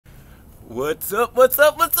What's up, you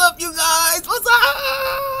guys? What's up?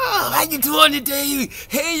 How you doing today?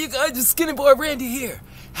 Hey, you guys, it's SkinnyBoyRandy here.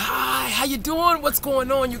 Hi, how you doing? What's going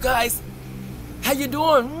on, you guys? How you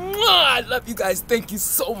doing? I love you guys. Thank you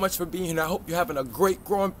so much for being here. I hope you're having a great,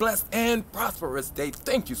 growing, blessed, and prosperous day.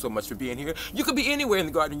 Thank you so much for being here. You could be anywhere in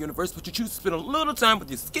the garden universe, but you choose to spend a little time with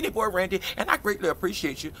your skinny boy Randy, and I greatly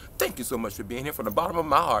appreciate you. Thank you so much for being here from the bottom of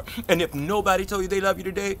my heart. And if nobody told you they love you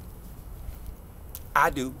today, I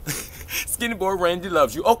do. SkinnyBoyRandy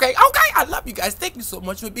loves you. Okay, I love you guys. Thank you so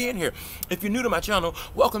much for being here. If you're new to my channel,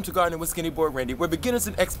 welcome to Gardening with SkinnyBoyRandy, where beginners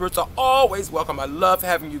and experts are always welcome. I love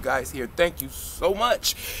having you guys here. Thank you so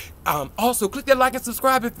much. Also, click that like and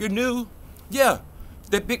subscribe if you're new. Yeah,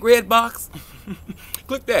 that big red box.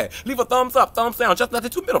 Click that. Leave a thumbs up, thumbs down, just not the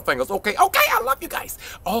two middle fingers. Okay, I love you guys.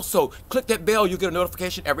 Also, click that bell. You'll get a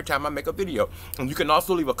notification every time I make a video. And you can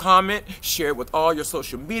also leave a comment, share it with all your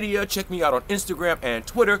social media. Check me out on Instagram and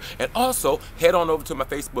Twitter. And also, head on over to my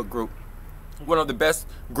Facebook group. One of the best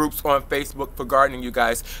groups on Facebook for gardening, you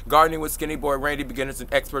guys. Gardening with SkinnyBoyRandy, beginners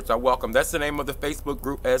and experts are welcome. That's the name of the Facebook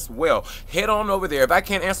group as well. Head on over there. If I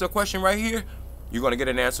can't answer a question right here, you're going to get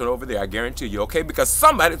an answer over there, I guarantee you, okay? Because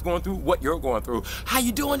somebody's going through what you're going through. How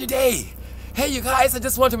you doing today? Hey, you guys, I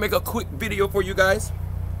just want to make a quick video for you guys.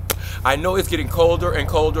 I know it's getting colder and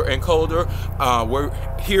colder and colder. We're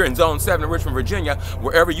here in Zone 7 in Richmond, Virginia.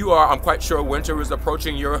 Wherever you are, I'm quite sure winter is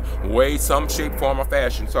approaching your way, some shape, form, or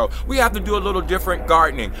fashion. So we have to do a little different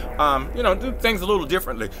gardening. Do things a little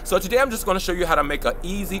differently. So today I'm just going to show you how to make an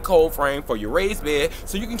easy cold frame for your raised bed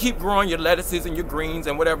so you can keep growing your lettuces and your greens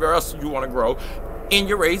and whatever else you want to grow in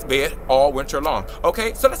your raised bed all winter long.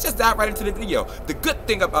 Okay, so let's just dive right into the video. The good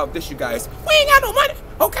thing about this, you guys, we ain't got no money.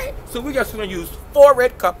 Okay, so we're just gonna use 4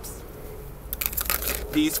 red cups.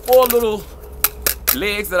 These 4 little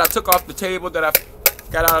legs that I took off the table that I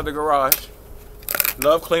got out of the garage.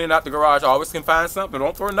 Love cleaning out the garage. Always can find something.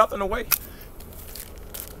 Don't throw nothing away.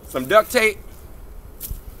 Some duct tape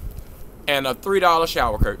and a $3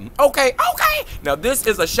 shower curtain. Okay. Now this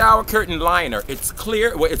is a shower curtain liner. It's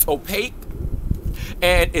clear. Well, it's opaque.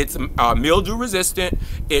 And it's mildew resistant,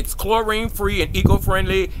 it's chlorine free and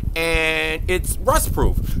eco-friendly, and it's rust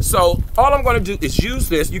proof. So all I'm going to do is use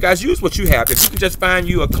this. You guys use what you have. If you can just find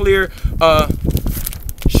you a clear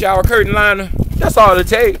shower curtain liner, that's all it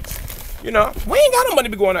takes. You know, we ain't got no money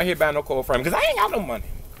to be going out here buying no cold frame because I ain't got no money.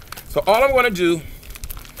 So all I'm going to do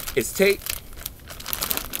is take,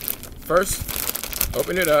 first,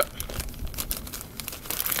 open it up.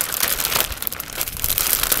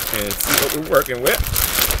 And see what we're working with.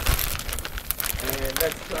 And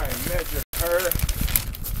let's try and measure her.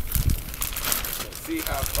 Let's see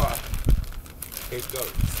how far it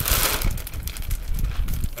goes.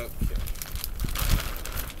 Okay.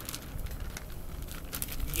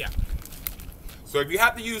 Yeah. So if you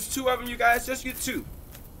have to use 2 of them, you guys, just use 2.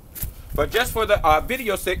 But just for the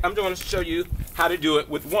video sake, I'm going to show you how to do it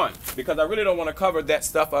with 1, because I really don't want to cover that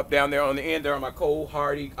stuff up down there on the end. There are my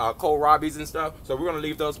cold-hardy kohlrabies and stuff, so we're going to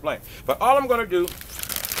leave those blank. But all I'm going to do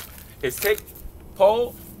is take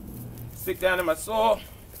pole, stick down in my soil,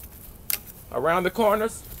 around the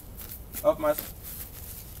corners of my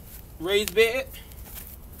raised bed,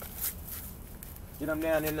 get them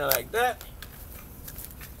down in there like that.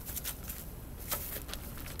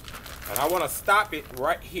 And I want to stop it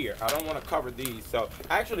right here. I don't want to cover these. So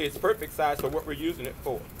actually it's perfect size for what we're using it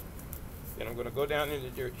for. Then I'm going to go down in the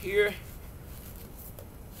dirt here.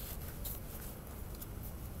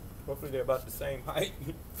 Hopefully they're about the same height.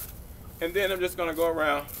 And then I'm just going to go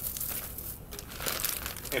around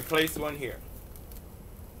and place one here.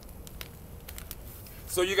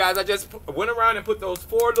 So you guys, I just went around and put those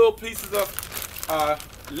 4 little pieces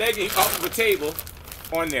of legging off of the table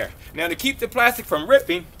on there. Now to keep the plastic from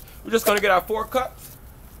ripping, we're just going to get our 4 cups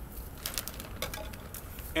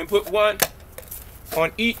and put 1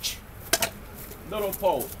 on each little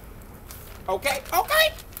pole. Okay?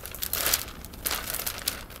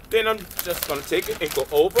 Then I'm just going to take it and go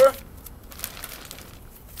over.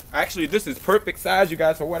 Actually, this is perfect size, you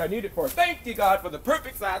guys, for what I need it for. Thank you, God, for the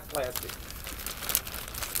perfect size plastic.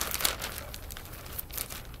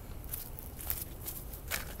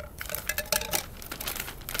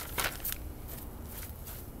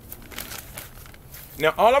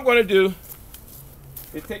 Now all I'm going to do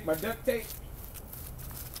is take my duct tape,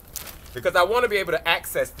 because I want to be able to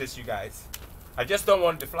access this, you guys. I just don't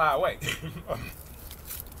want it to fly away.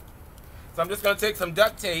 So I'm just going to take some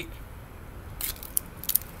duct tape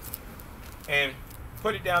and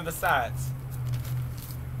put it down the sides.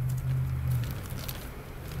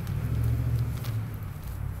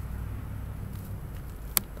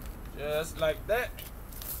 Just like that.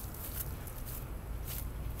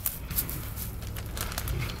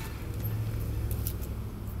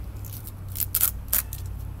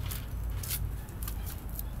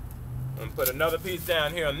 Put another piece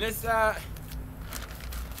down here on this side.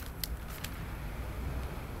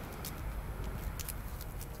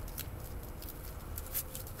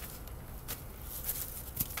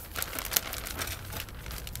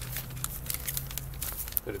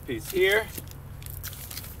 Put a piece here.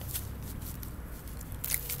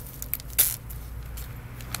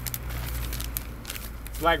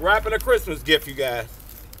 It's like wrapping a Christmas gift, you guys.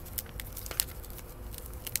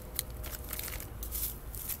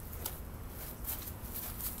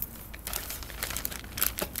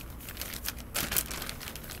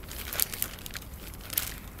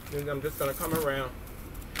 Then I'm just gonna come around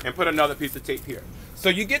and put another piece of tape here. So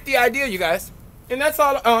you get the idea, you guys. And that's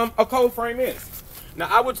all a cold frame is. Now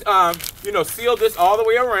I would, you know, seal this all the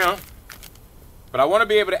way around, but I want to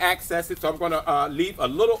be able to access it, so I'm gonna leave a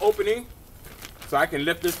little opening so I can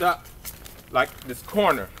lift this up like this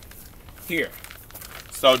corner here.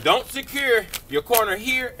 So don't secure your corner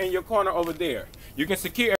here and your corner over there. You can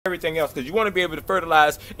secure everything else because you want to be able to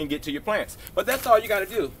fertilize and get to your plants. But that's all you got to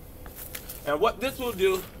do. And what this will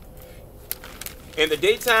do, in the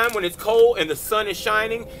daytime when it's cold and the sun is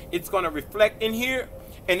shining, it's going to reflect in here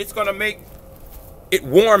and it's going to make it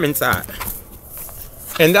warm inside.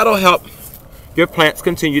 And that'll help your plants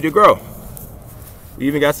continue to grow. We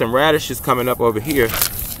even got some radishes coming up over here.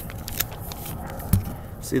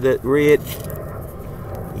 See that red?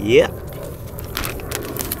 Yep.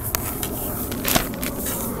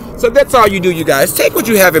 So that's all you do, you guys. Take what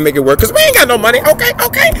you have and make it work, because we ain't got no money. Okay,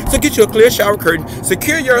 okay. So get you a clear shower curtain.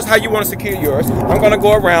 Secure yours how you want to secure yours. I'm going to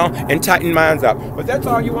go around and tighten mine up. But that's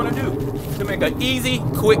all you want to do to make an easy,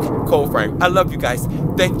 quick cold frame. I love you guys.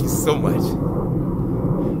 Thank you so much.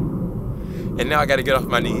 And now I got to get off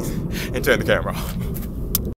my knees and turn the camera off.